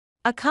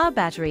A car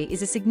battery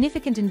is a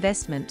significant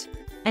investment,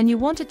 and you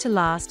want it to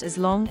last as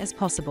long as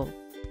possible.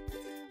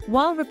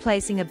 While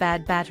replacing a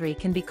bad battery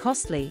can be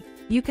costly,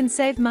 you can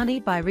save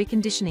money by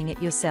reconditioning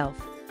it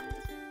yourself.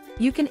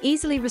 You can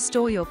easily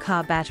restore your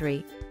car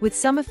battery with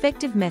some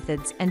effective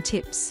methods and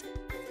tips.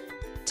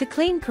 To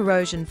clean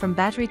corrosion from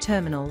battery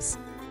terminals,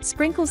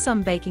 sprinkle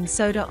some baking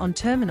soda on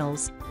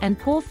terminals and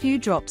pour few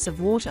drops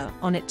of water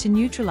on it to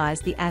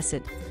neutralize the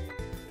acid.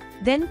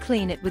 Then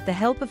clean it with the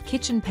help of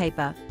kitchen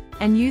paper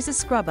and use a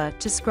scrubber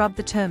to scrub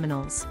the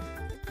terminals.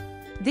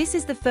 This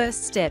is the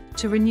first step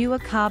to renew a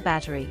car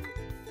battery.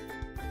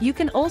 You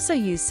can also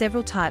use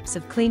several types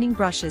of cleaning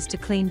brushes to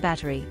clean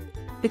battery,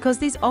 because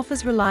this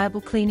offers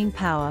reliable cleaning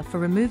power for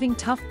removing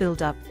tough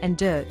buildup and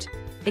dirt,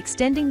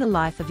 extending the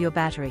life of your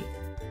battery.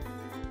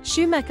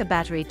 Schumacher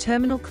Battery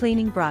Terminal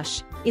Cleaning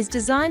Brush is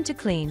designed to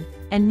clean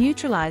and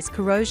neutralize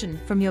corrosion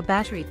from your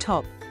battery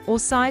top or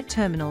side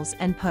terminals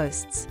and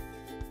posts.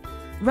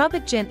 Rub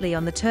it gently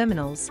on the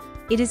terminals.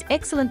 It is an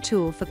excellent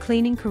tool for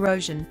cleaning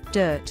corrosion,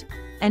 dirt,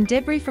 and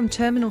debris from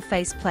terminal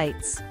face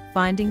plates,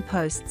 binding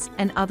posts,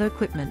 and other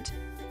equipment.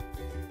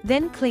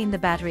 Then clean the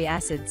battery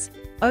acids.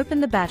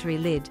 Open the battery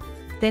lid,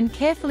 then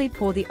carefully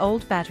pour the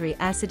old battery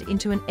acid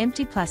into an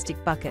empty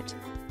plastic bucket.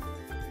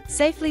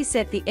 Safely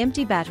set the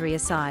empty battery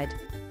aside.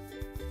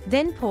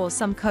 Then pour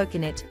some Coke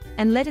in it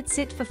and let it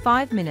sit for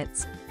 5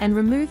 minutes and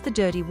remove the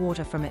dirty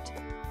water from it.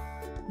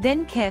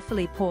 Then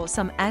carefully pour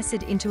some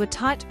acid into a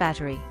tight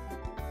battery.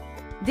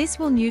 This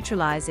will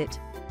neutralize it.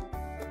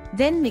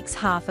 Then mix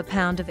half a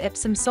pound of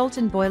Epsom salt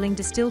in boiling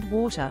distilled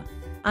water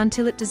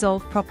until it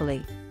dissolves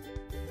properly.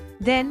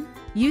 Then,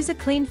 use a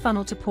clean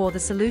funnel to pour the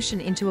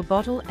solution into a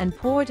bottle and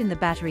pour it in the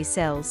battery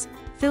cells.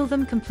 Fill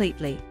them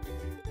completely.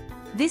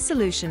 This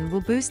solution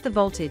will boost the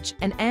voltage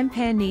and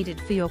ampere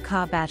needed for your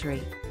car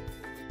battery.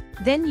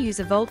 Then use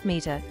a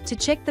voltmeter to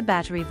check the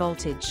battery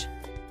voltage.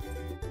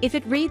 If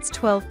it reads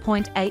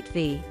 12.8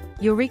 V,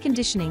 your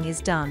reconditioning is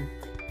done.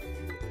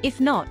 If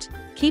not,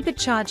 keep it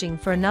charging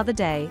for another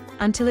day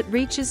until it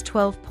reaches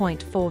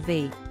 12.4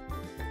 V.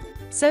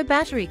 So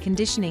battery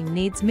conditioning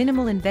needs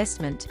minimal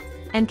investment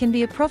and can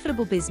be a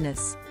profitable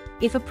business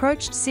if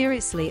approached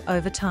seriously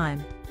over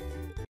time.